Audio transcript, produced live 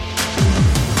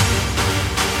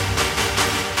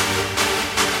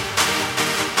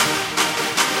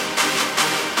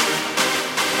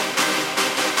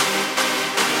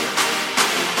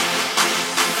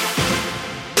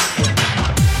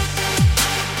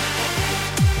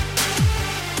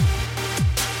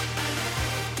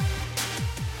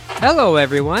Hello,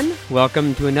 everyone.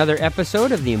 Welcome to another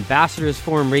episode of the Ambassadors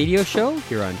Forum radio show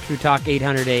here on True Talk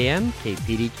 800 AM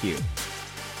KPDQ.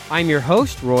 I'm your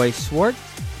host, Roy Swart,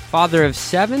 father of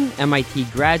 7, MIT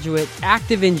graduate,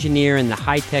 active engineer in the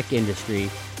high-tech industry,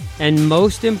 and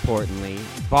most importantly,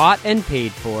 bought and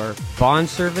paid for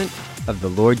bondservant of the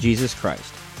Lord Jesus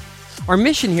Christ. Our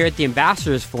mission here at the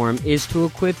Ambassadors Forum is to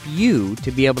equip you to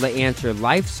be able to answer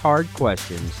life's hard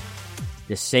questions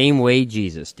the same way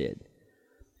Jesus did.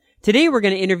 Today we're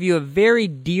going to interview a very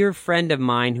dear friend of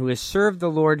mine who has served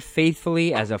the Lord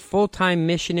faithfully as a full-time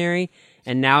missionary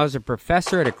and now as a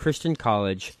professor at a Christian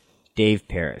college, Dave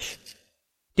Parish.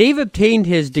 Dave obtained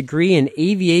his degree in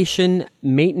aviation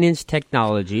maintenance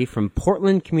technology from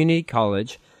Portland Community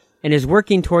College and is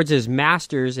working towards his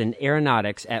master's in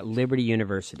aeronautics at Liberty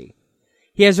University.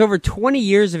 He has over 20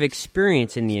 years of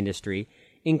experience in the industry,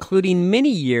 including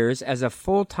many years as a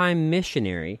full-time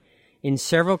missionary in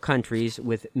several countries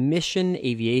with Mission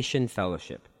Aviation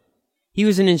Fellowship. He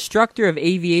was an instructor of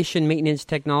aviation maintenance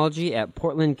technology at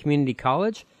Portland Community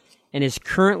College and is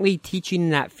currently teaching in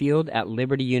that field at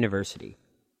Liberty University.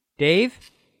 Dave,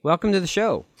 welcome to the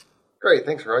show. Great,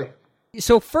 thanks, Roy.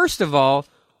 So first of all,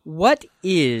 what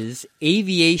is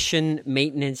aviation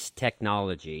maintenance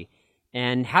technology,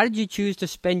 and how did you choose to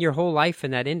spend your whole life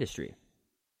in that industry?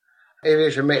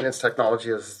 Aviation maintenance technology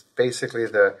is basically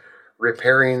the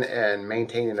repairing and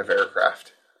maintaining of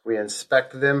aircraft. We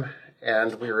inspect them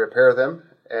and we repair them.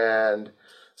 And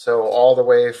so all the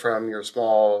way from your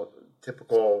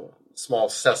typical small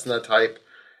Cessna type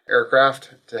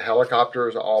aircraft to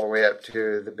helicopters all the way up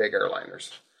to the big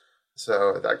airliners.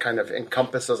 So that kind of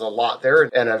encompasses a lot there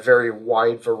and a very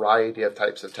wide variety of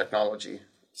types of technology.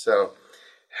 So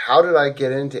how did I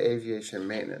get into aviation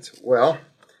maintenance? Well,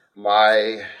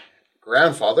 my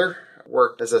grandfather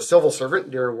worked as a civil servant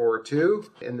during World War II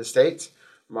in the States.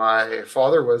 My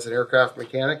father was an aircraft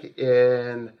mechanic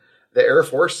in the Air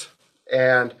Force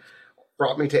and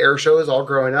brought me to air shows all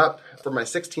growing up. For my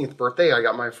 16th birthday, I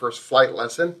got my first flight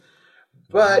lesson.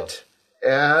 But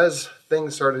as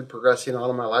things started progressing on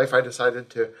in my life, I decided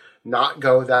to not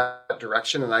go that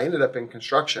direction, and I ended up in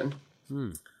construction.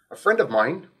 A friend of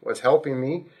mine was helping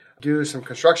me do some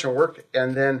construction work,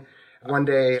 and then one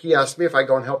day he asked me if I'd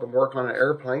go and help him work on an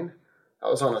airplane. I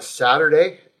was on a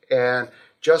Saturday and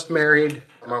just married.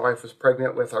 My wife was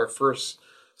pregnant with our first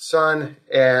son,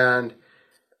 and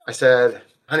I said,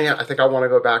 honey, I think I want to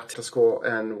go back to school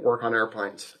and work on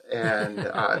airplanes. And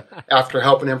after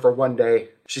helping him for one day,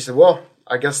 she said, well,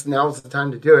 I guess now's the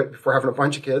time to do it before having a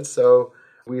bunch of kids. So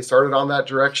we started on that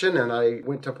direction, and I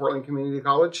went to Portland Community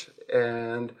College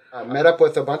and met up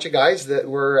with a bunch of guys that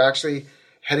were actually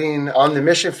heading on the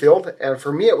mission field. And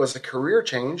for me, it was a career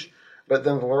change, but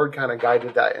then the Lord kind of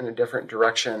guided that in a different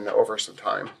direction over some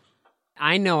time.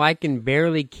 I know I can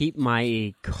barely keep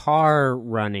my car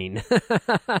running.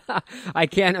 I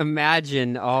can't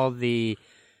imagine all the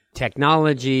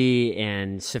technology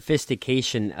and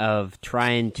sophistication of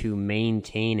trying to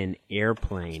maintain an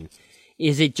airplane.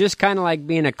 Is it just kind of like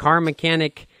being a car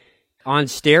mechanic on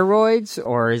steroids,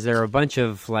 or is there a bunch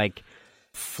of like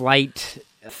flight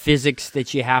physics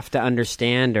that you have to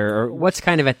understand, or what's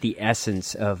kind of at the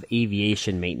essence of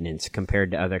aviation maintenance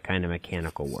compared to other kind of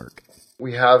mechanical work?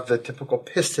 We have the typical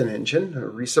piston engine, a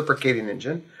reciprocating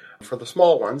engine for the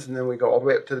small ones, and then we go all the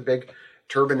way up to the big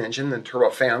turbine engine and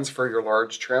turbofans for your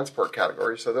large transport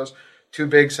category. So those two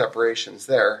big separations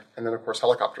there. And then, of course,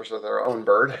 helicopters are their own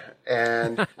bird.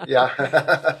 And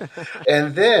yeah.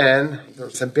 And then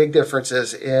there's some big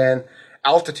differences in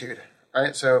altitude,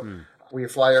 right? So we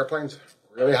fly airplanes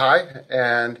really high,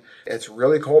 and it's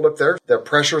really cold up there. The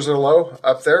pressures are low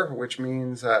up there, which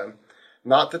means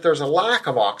not that there's a lack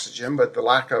of oxygen, but the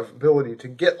lack of ability to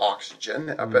get oxygen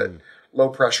up at low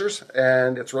pressures,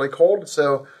 and it's really cold.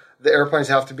 So the airplanes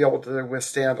have to be able to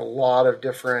withstand a lot of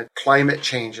different climate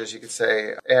changes, you could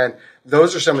say. And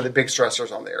those are some of the big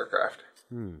stressors on the aircraft.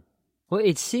 Well,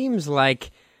 it seems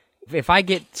like if I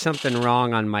get something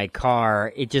wrong on my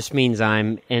car, it just means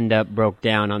I'm end up broke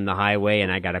down on the highway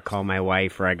and I got to call my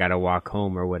wife or I got to walk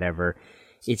home or whatever.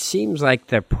 It seems like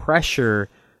the pressure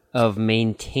of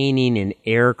maintaining an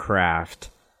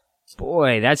aircraft,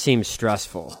 boy, that seems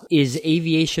stressful. Is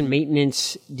aviation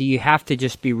maintenance, do you have to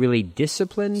just be really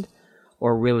disciplined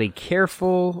or really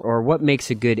careful, or what makes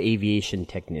a good aviation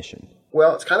technician?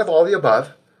 Well, it's kind of all the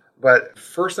above, but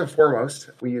first and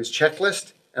foremost, we use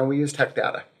checklist and we use tech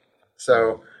data.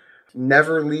 So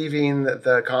never leaving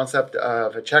the concept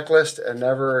of a checklist and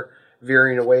never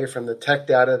veering away from the tech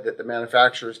data that the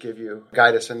manufacturers give you,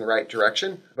 guide us in the right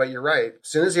direction. But you're right. As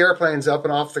soon as the airplane's up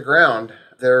and off the ground,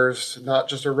 there's not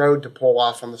just a road to pull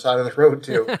off on the side of the road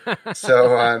to.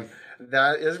 So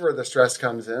that is where the stress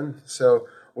comes in. So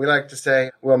we like to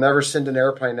say we'll never send an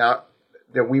airplane out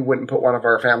that we wouldn't put one of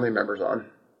our family members on.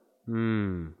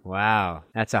 Wow.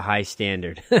 That's a high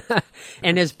standard.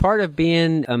 And as part of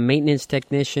being a maintenance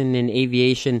technician in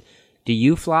aviation, do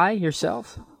you fly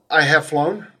yourself? I have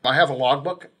flown. I have a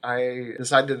logbook. I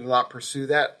decided to not pursue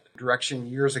that direction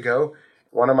years ago.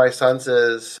 One of my sons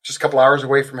is just a couple hours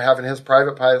away from having his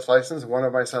private pilot's license. One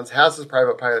of my sons has his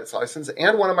private pilot's license.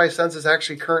 And one of my sons is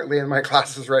actually currently in my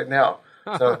classes right now.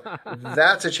 So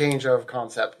that's a change of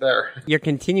concept there. You're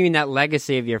continuing that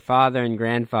legacy of your father and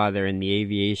grandfather in the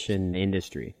aviation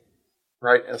industry.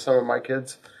 Right. And some of my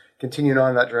kids continuing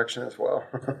on in that direction as well.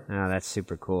 Oh, that's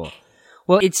super cool.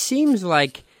 Well, it seems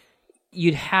like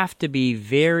you'd have to be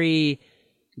very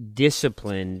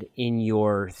disciplined in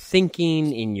your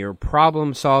thinking, in your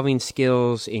problem-solving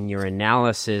skills, in your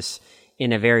analysis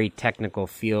in a very technical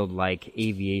field like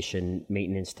aviation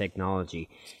maintenance technology.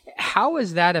 How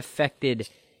has that affected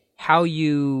how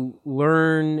you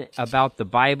learn about the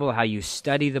Bible, how you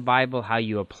study the Bible, how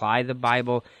you apply the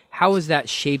Bible? How has that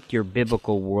shaped your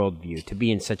biblical worldview to be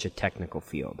in such a technical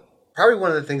field? Probably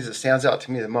one of the things that stands out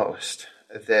to me the most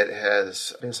that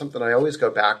has been something I always go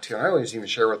back to, and I always even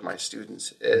share with my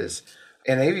students, is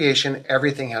in aviation,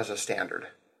 everything has a standard.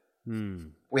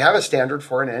 We have a standard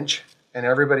for an inch, and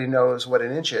everybody knows what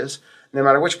an inch is, no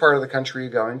matter which part of the country you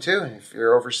go into. And if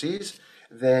you're overseas,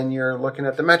 then you're looking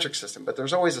at the metric system, but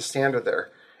there's always a standard there.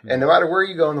 And no matter where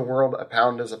you go in the world, a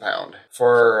pound is a pound.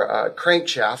 For a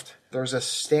crankshaft, there's a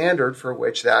standard for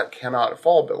which that cannot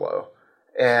fall below.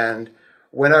 And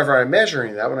whenever I'm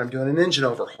measuring that, when I'm doing an engine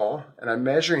overhaul and I'm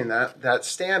measuring that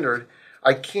standard,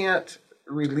 I can't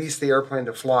release the airplane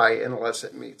to fly unless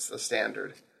it meets the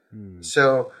standard.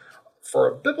 So for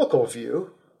a biblical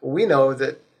view, we know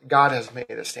that God has made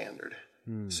a standard.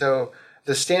 So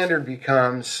the standard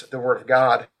becomes the Word of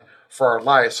God for our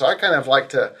lives. So I kind of like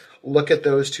to look at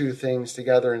those two things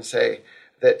together and say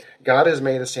that God has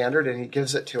made a standard and He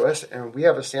gives it to us, and we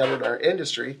have a standard in our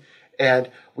industry. And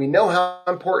we know how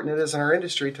important it is in our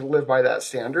industry to live by that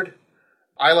standard.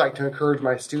 I like to encourage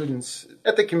my students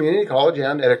at the community college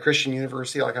and at a Christian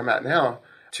university like I'm at now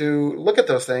to look at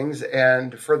those things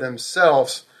and for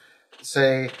themselves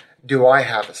say, do I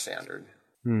have a standard?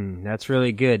 That's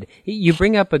really good. You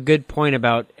bring up a good point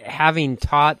about having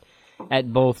taught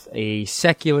at both a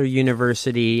secular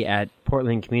university at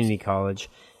Portland Community College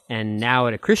and now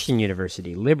at a Christian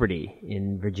university, Liberty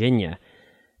in Virginia.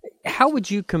 How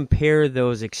would you compare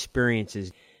those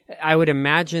experiences? I would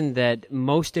imagine that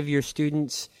most of your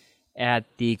students at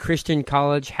the Christian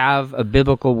college have a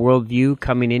biblical worldview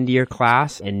coming into your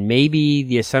class, and maybe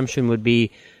the assumption would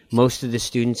be most of the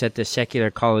students at the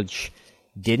secular college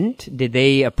didn't. Did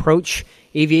they approach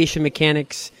aviation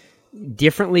mechanics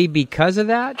differently because of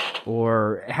that?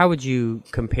 Or how would you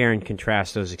compare and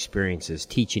contrast those experiences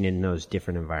teaching in those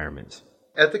different environments?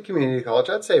 At the community college,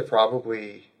 I'd say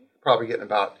probably getting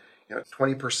about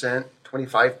 20%,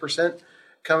 25%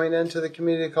 coming into the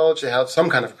community college. They have some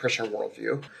kind of Christian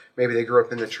worldview. Maybe they grew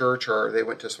up in the church or they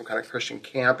went to some kind of Christian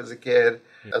camp as a kid,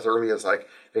 as early as like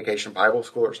Vacation Bible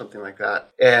School or something like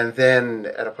that. And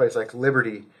then at a place like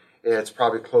Liberty, it's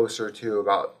probably closer to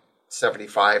about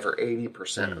 75 or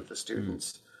 80% of the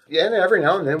students. Yeah, and every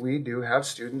now and then we do have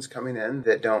students coming in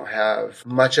that don't have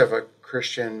much of a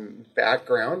Christian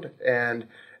background, and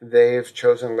they've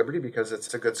chosen Liberty because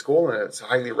it's a good school and it's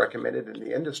highly recommended in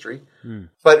the industry.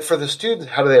 But for the students,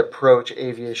 how do they approach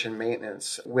aviation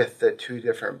maintenance with the two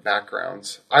different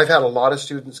backgrounds? I've had a lot of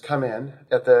students come in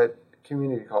at the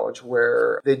community college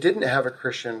where they didn't have a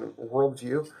Christian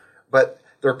worldview, but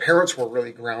their parents were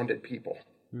really grounded people.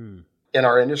 In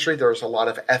our industry, there's a lot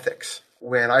of ethics.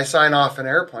 When I sign off an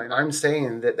airplane, I'm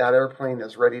saying that airplane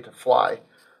is ready to fly.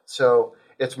 So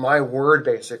it's my word,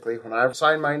 basically. When I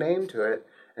sign my name to it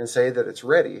and say that it's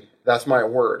ready, that's my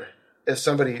word. As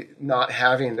somebody not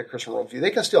having the Christian worldview,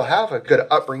 they can still have a good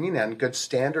upbringing and good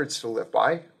standards to live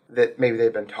by that maybe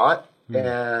they've been taught.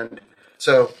 And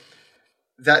so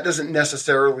that doesn't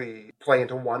necessarily play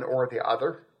into one or the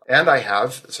other. And I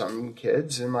have some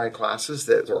kids in my classes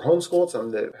that are homeschooled,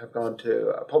 some that have gone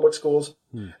to public schools.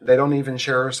 They don't even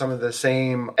share some of the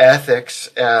same ethics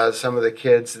as some of the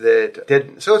kids that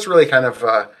didn't. So it's really kind of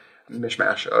a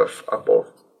mishmash of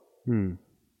both.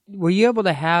 Were you able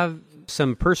to have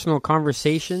some personal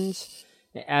conversations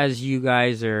as you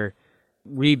guys are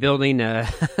rebuilding an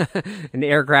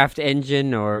aircraft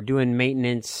engine or doing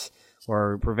maintenance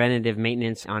or preventative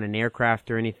maintenance on an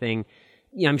aircraft or anything?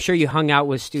 I'm sure you hung out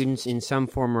with students in some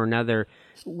form or another.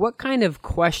 What kind of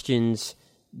questions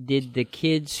did the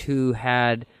kids who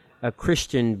had a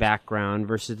Christian background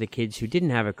versus the kids who didn't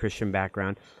have a Christian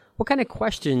background, what kind of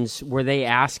questions were they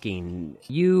asking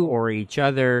you or each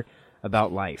other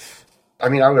about life? I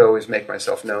mean, I would always make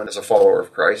myself known as a follower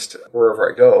of Christ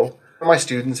wherever I go. My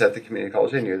students at the community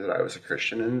college, they knew that I was a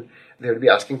Christian, and they would be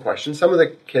asking questions. Some of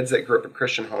the kids that grew up in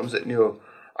Christian homes that knew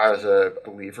I was a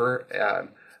believer,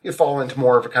 you fall into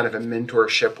more of a kind of a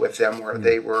mentorship with them where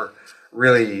they were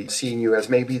really seeing you as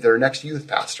maybe their next youth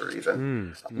pastor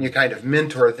even. You kind of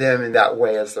mentor them in that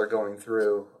way as they're going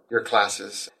through your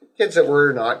classes. Kids that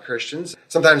were not Christians,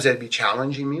 sometimes they'd be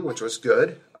challenging me, which was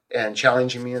good, and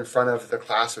challenging me in front of the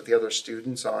class with the other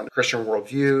students on Christian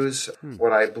worldviews,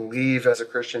 what I believe as a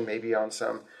Christian, maybe on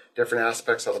some different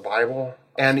aspects of the Bible,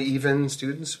 and even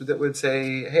students that would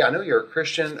say, hey, I know you're a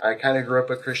Christian. I kind of grew up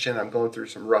a Christian. I'm going through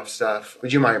some rough stuff.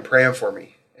 Would you mind praying for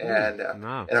me? And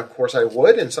of course I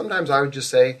would. And sometimes I would just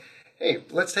say, hey,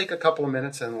 let's take a couple of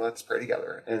minutes and let's pray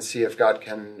together and see if God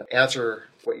can answer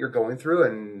what you're going through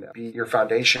and be your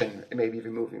foundation, maybe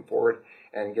even moving forward,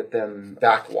 and get them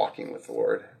back walking with the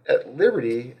Lord. At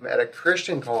Liberty, at a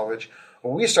Christian college,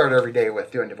 we start every day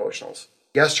with doing devotionals.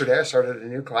 Yesterday, I started a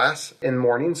new class in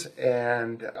mornings,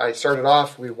 and I started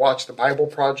off, we watched the Bible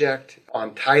Project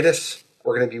on Titus.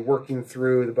 We're going to be working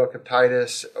through the book of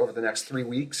Titus over the next 3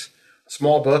 weeks.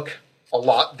 Small book, a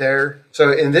lot there.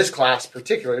 So in this class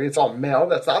particularly, it's all male.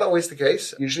 That's not always the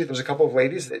case. Usually there's a couple of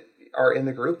ladies that are in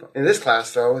the group. In this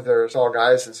class, though, there's all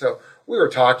guys, and so we were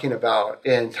talking about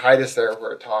in Titus there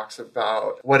where it talks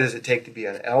about what does it take to be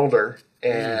an elder,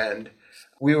 and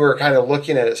we were kind of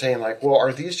looking at it saying like, well,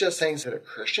 are these just things that a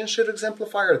Christian should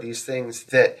exemplify, or are these things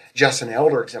that just an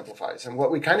elder exemplifies? And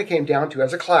what we kind of came down to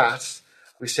as a class,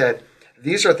 we said,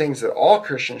 these are things that all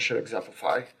Christians should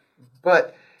exemplify,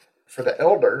 but for the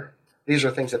elder, these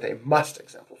are things that they must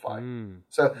exemplify.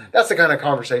 So that's the kind of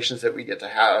conversations that we get to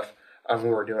have when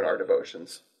we're doing our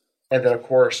devotions. And then, of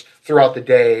course, throughout the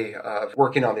day of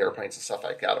working on the airplanes and stuff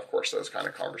like that, of course, those kind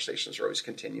of conversations are always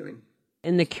continuing.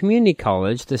 In the community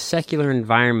college, the secular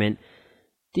environment,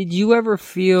 did you ever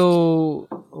feel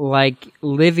like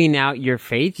living out your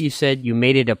faith? You said you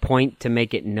made it a point to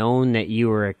make it known that you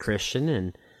were a Christian,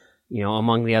 and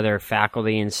among the other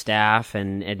faculty and staff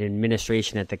and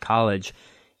administration at the college.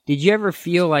 Did you ever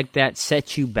feel like that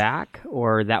set you back,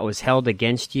 or that was held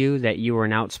against you, that you were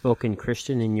an outspoken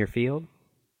Christian in your field?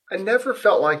 I never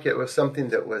felt like it was something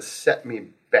that was set me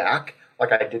back,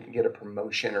 like I didn't get a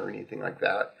promotion or anything like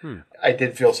that. I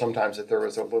did feel sometimes that there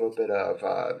was a little bit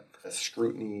of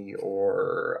scrutiny,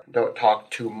 or don't talk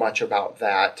too much about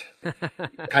that,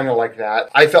 kind of like that.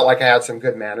 I felt like I had some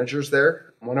good managers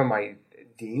there. One of my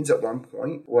deans at one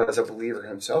point was a believer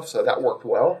himself, so that worked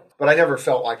well. But I never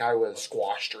felt like I was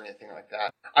squashed or anything like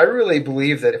that. I really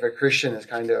believe that if a Christian is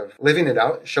kind of living it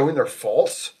out, showing their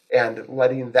faults, and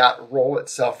letting that roll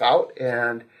itself out,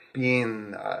 and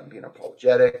being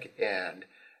apologetic and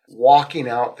walking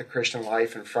out the Christian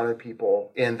life in front of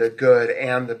people in the good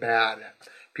and the bad,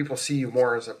 people see you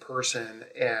more as a person,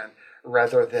 and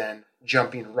rather than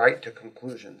jumping right to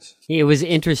conclusions. It was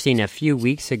interesting. A few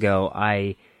weeks ago,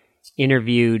 I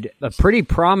interviewed a pretty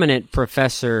prominent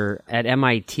professor at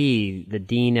MIT, the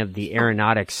dean of the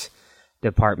aeronautics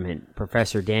department,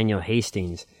 Professor Daniel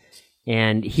Hastings.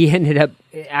 And he ended up,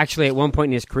 actually at one point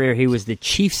in his career, he was the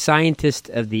chief scientist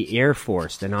of the Air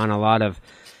Force and on a lot of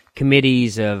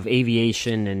committees of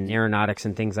aviation and aeronautics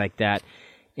and things like that.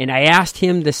 And I asked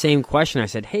him the same question. I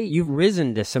said, hey, you've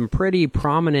risen to some pretty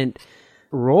prominent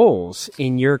roles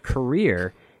in your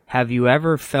career. Have you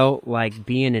ever felt like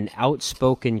being an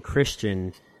outspoken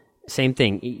Christian, same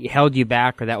thing, held you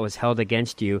back, or that was held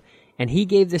against you? And he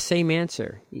gave the same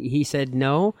answer. He said,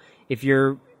 no, if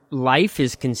your life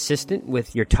is consistent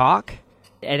with your talk,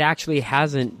 it actually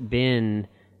hasn't been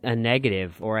a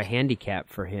negative or a handicap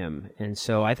for him. And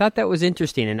so I thought that was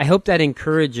interesting. And I hope that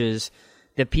encourages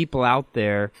the people out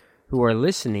there who are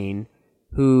listening,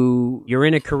 who you're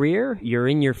in a career, you're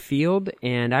in your field,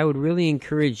 and I would really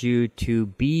encourage you to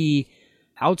be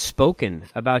outspoken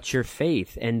about your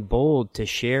faith and bold to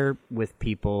share with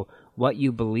people what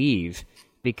you believe,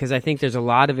 because I think there's a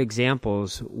lot of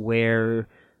examples where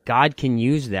God can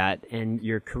use that and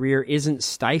your career isn't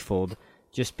stifled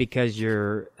just because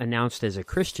you're announced as a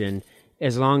Christian,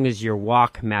 as long as your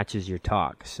walk matches your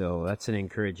talk. So that's an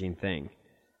encouraging thing.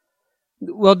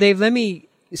 Well, Dave, let me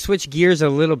switch gears a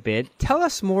little bit. Tell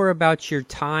us more about your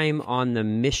time on the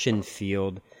mission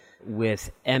field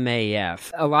with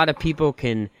MAF. A lot of people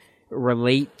can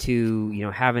relate to,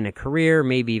 having a career,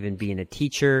 maybe even being a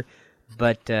teacher,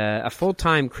 But a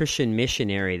full-time Christian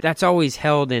missionary, that's always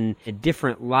held in a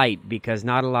different light because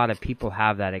not a lot of people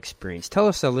have that experience. Tell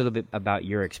us a little bit about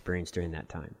your experience during that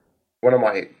time. One of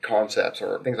my concepts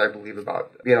or things I believe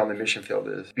about being on the mission field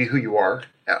is be who you are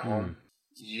at home.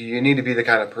 You need to be the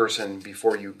kind of person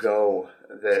before you go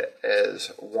that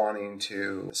is wanting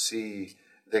to see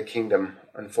the kingdom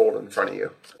unfold in front of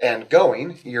you. And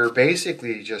going, you're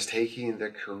basically just taking the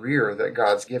career that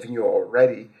God's given you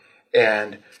already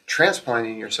and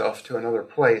transplanting yourself to another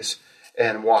place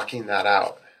and walking that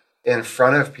out in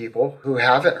front of people who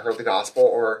haven't heard the gospel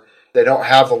or they don't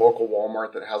have the local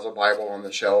Walmart that has a Bible on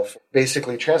the shelf.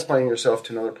 Basically transplanting yourself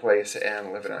to another place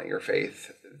and living out your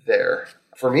faith there.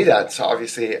 For me, that's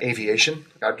obviously aviation.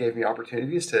 God gave me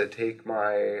opportunities to take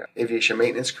my aviation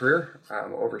maintenance career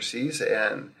overseas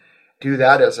and do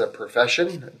that as a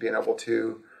profession, being able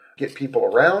to get people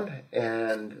around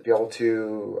and be able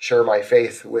to share my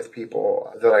faith with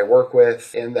people that I work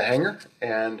with in the hangar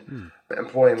and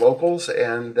employing locals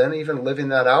and then even living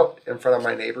that out in front of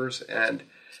my neighbors and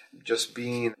just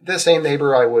being the same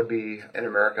neighbor I would be in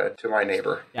America to my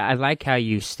neighbor. Yeah, I like how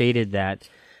you stated that.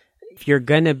 If you're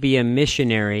going to be a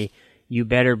missionary, you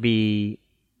better be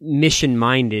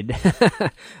mission-minded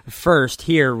first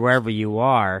here, wherever you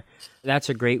are. That's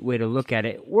a great way to look at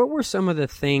it. What were some of the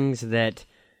things that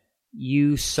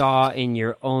you saw in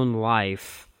your own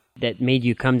life that made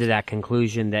you come to that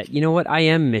conclusion that, you know what, I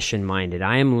am mission-minded.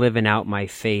 I am living out my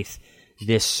faith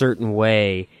this certain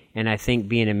way, and I think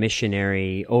being a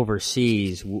missionary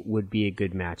overseas would be a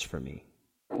good match for me.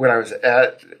 When I was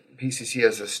at PCC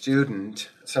as a student,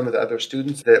 some of the other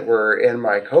students that were in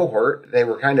my cohort, they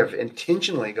were kind of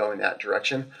intentionally going that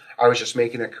direction. I was just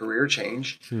making a career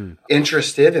change,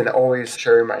 interested in always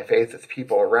sharing my faith with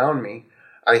people around me.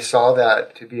 I saw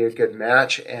that to be a good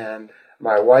match, and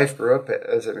my wife grew up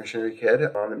as a missionary kid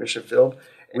on the mission field.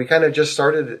 We kind of just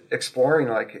started exploring,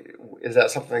 like, is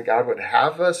that something that God would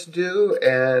have us do?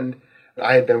 And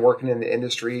I had been working in the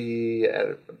industry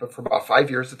for about 5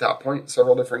 years at that point,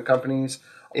 several different companies,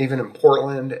 even in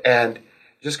Portland, and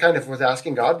just kind of was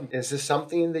asking God, is this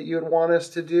something that you would want us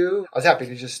to do? I was happy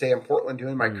to just stay in Portland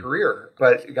doing my career,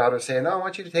 but God was saying, no, I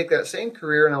want you to take that same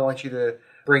career and I want you to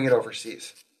bring it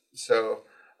overseas.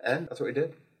 And that's what we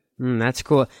did. That's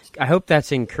cool. I hope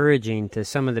that's encouraging to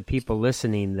some of the people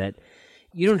listening that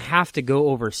you don't have to go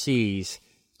overseas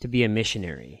to be a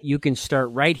missionary. You can start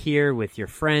right here with your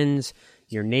friends,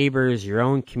 your neighbors, your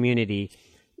own community,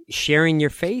 sharing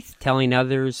your faith, telling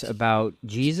others about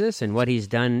Jesus and what he's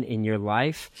done in your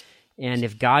life. And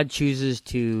if God chooses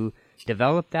to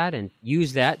develop that and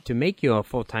use that to make you a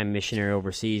full-time missionary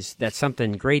overseas, that's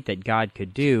something great that God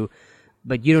could do.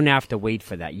 But you don't have to wait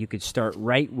for that. You could start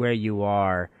right where you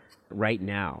are right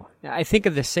now. I think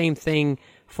of the same thing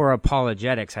for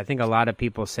apologetics. I think a lot of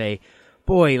people say,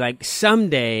 boy, like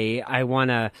someday I want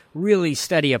to really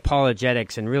study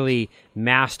apologetics and really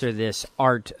master this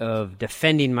art of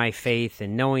defending my faith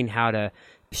and knowing how to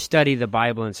study the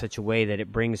Bible in such a way that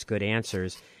it brings good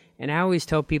answers. And I always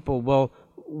tell people, well,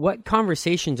 what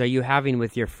conversations are you having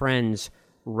with your friends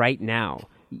right now?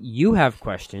 You have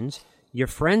questions. Your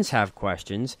friends have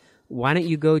questions. Why don't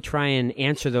you go try and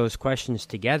answer those questions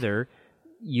together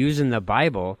using the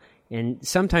Bible? And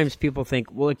sometimes people think,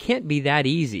 well, it can't be that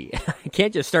easy. I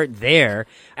can't just start there.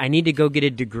 I need to go get a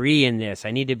degree in this.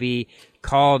 I need to be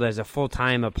called as a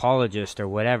full-time apologist or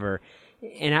whatever.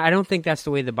 And I don't think that's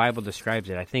the way the Bible describes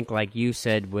it. I think, like you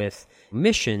said, with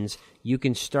missions, you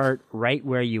can start right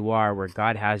where you are, where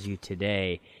God has you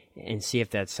today, and see if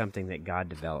that's something that God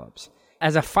develops.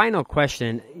 As a final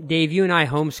question, Dave, you and I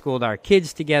homeschooled our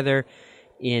kids together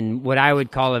in what I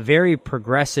would call a very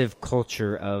progressive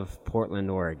culture of Portland,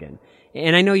 Oregon.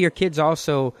 And I know your kids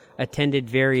also attended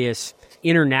various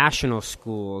international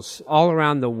schools all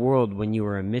around the world when you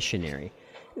were a missionary.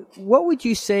 What would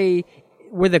you say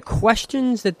were the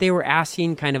questions that they were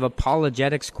asking, kind of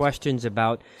apologetics questions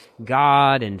about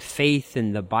God and faith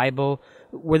and the Bible?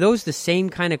 Were those the same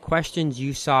kind of questions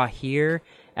you saw here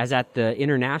as at the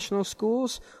international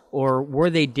schools, or were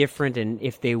they different, and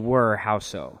if they were, how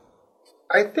so?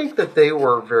 I think that they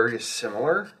were very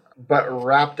similar, but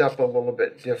wrapped up a little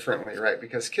bit differently, right?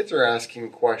 Because kids are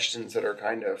asking questions that are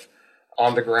kind of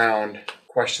on the ground,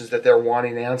 questions that they're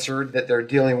wanting answered, that they're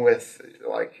dealing with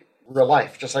like real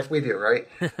life, just like we do, right?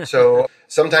 So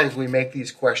sometimes we make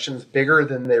these questions bigger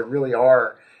than they really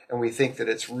are, and we think that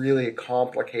it's really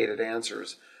complicated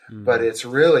answers, but it's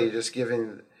really just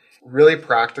giving really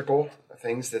practical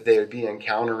things that they would be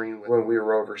encountering when we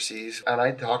were overseas. And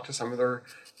I talked to some of their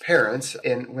parents,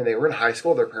 and when they were in high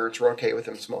school, their parents were okay with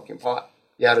them smoking pot.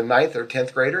 You had a 9th or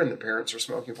 10th grader, and the parents were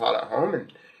smoking pot at home,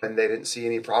 and and they didn't see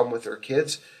any problem with their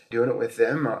kids doing it with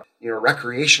them,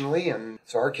 recreationally. And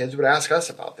so our kids would ask us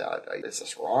about that. Is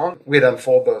this wrong? We'd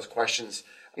unfold those questions,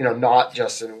 not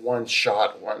just in one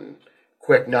shot, one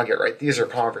quick nugget, right? These are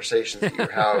conversations that you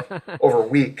have over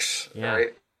weeks,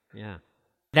 right? Yeah.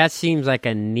 That seems like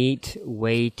a neat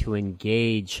way to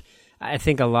engage. I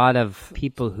think a lot of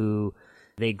people who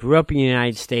they grew up in the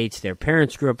United States, their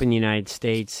parents grew up in the United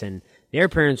States, and their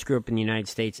parents grew up in the United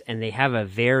States, and they have a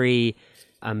very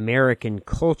American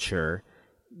culture.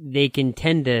 They can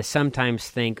tend to sometimes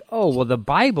think, oh, well, the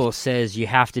Bible says you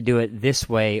have to do it this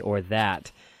way or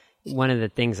that. One of the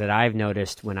things that I've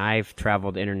noticed when I've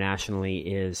traveled internationally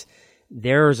is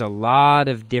there's a lot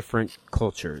of different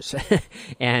cultures,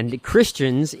 and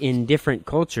Christians in different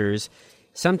cultures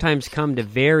sometimes come to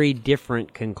very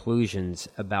different conclusions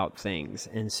about things.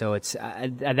 And so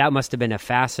that must have been a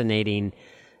fascinating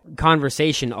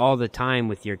conversation all the time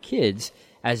with your kids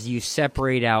as you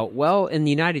separate out, well, in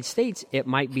the United States, it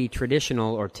might be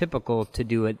traditional or typical to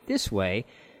do it this way,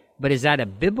 but is that a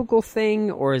biblical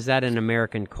thing or is that an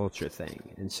American culture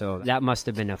thing? And so that must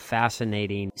have been a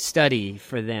fascinating study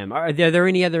for them. Are there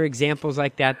any other examples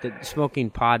like that? That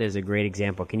smoking pot is a great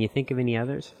example. Can you think of any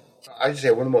others? I'd say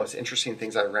one of the most interesting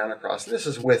things I ran across, and this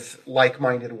is with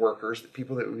like-minded workers, the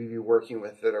people that we be working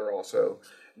with that are also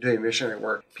doing missionary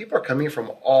work. People are coming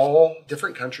from all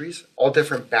different countries, all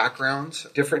different backgrounds,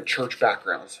 different church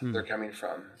backgrounds they're coming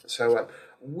from. So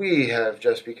we have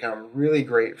just become really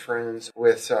great friends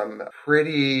with some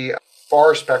pretty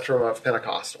far spectrum of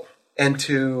Pentecostal. And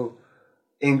to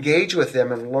engage with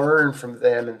them and learn from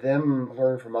them and them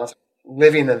learn from us,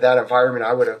 living in that environment,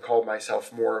 I would have called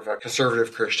myself more of a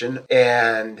conservative Christian,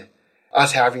 and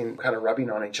us having kind of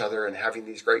rubbing on each other and having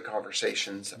these great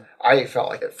conversations, I felt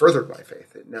like it furthered my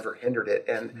faith. It never hindered it.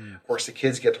 And of course, the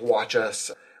kids get to watch us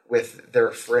with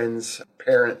their friends,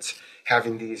 parents,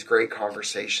 having these great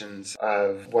conversations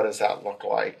of what does that look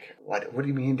like? What do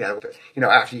you mean, Dad?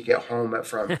 After you get home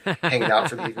from hanging out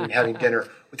for the evening, having dinner,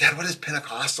 Dad, what does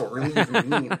Pentecostal really even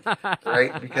mean?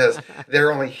 Right? Because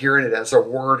they're only hearing it as a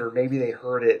word, or maybe they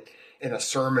heard it in a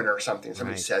sermon or something.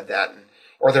 Somebody said that,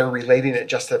 or they're relating it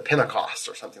just to Pentecost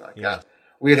or something like that.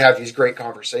 We'd have these great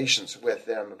conversations with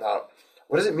them about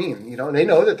what does it mean? They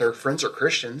know that their friends are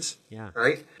Christians,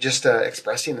 right? Just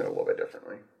expressing it a little bit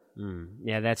differently.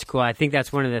 Yeah, that's cool. I think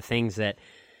that's one of the things that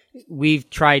we've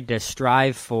tried to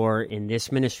strive for in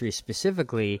this ministry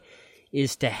specifically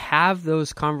is to have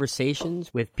those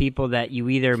conversations with people that you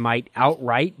either might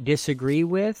outright disagree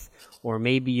with, or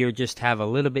maybe you just have a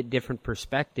little bit different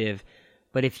perspective.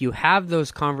 But if you have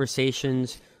those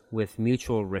conversations with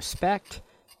mutual respect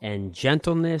and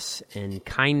gentleness and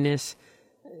kindness,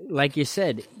 like you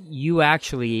said, you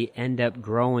actually end up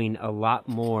growing a lot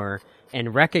more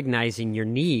and recognizing your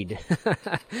need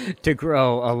to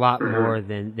grow a lot more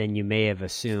than you may have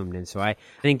assumed. And so I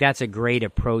think that's a great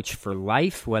approach for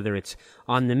life, whether it's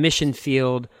on the mission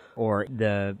field or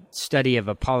the study of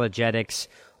apologetics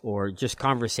or just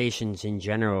conversations in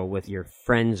general with your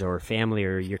friends or family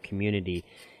or your community.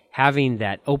 Having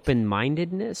that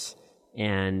open-mindedness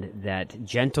and that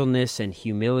gentleness and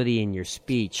humility in your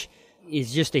speech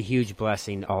is just a huge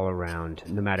blessing all around,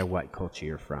 no matter what culture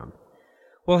you're from.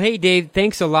 Well, hey, Dave,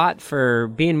 thanks a lot for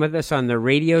being with us on the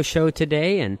radio show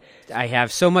today. And I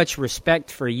have so much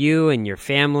respect for you and your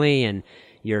family and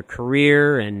your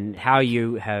career and how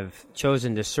you have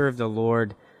chosen to serve the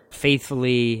Lord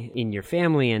faithfully in your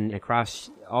family and across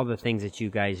all the things that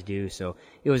you guys do. So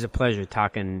it was a pleasure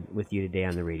talking with you today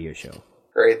on the radio show.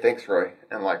 Great. Thanks, Roy.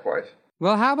 And likewise.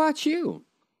 Well, how about you?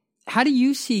 How do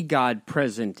you see God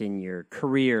present in your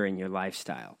career and your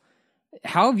lifestyle?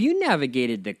 How have you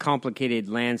navigated the complicated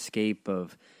landscape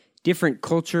of different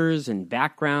cultures and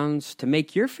backgrounds to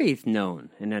make your faith known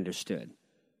and understood?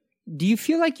 Do you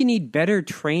feel like you need better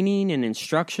training and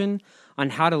instruction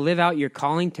on how to live out your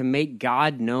calling to make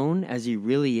God known as He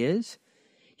really is?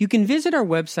 You can visit our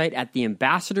website at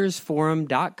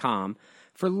theambassadorsforum.com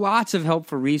for lots of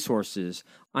helpful resources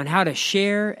on how to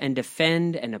share and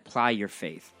defend and apply your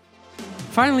faith.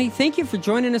 Finally, thank you for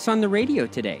joining us on the radio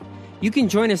today. You can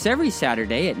join us every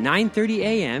Saturday at 9:30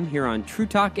 a.m. here on True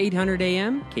Talk 800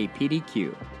 AM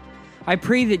KPDQ. I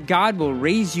pray that God will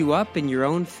raise you up in your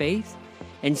own faith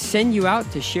and send you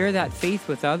out to share that faith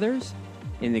with others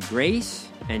in the grace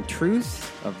and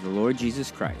truth of the Lord Jesus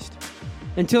Christ.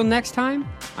 Until next time,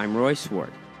 I'm Roy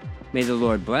Swart. May the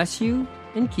Lord bless you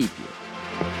and keep you.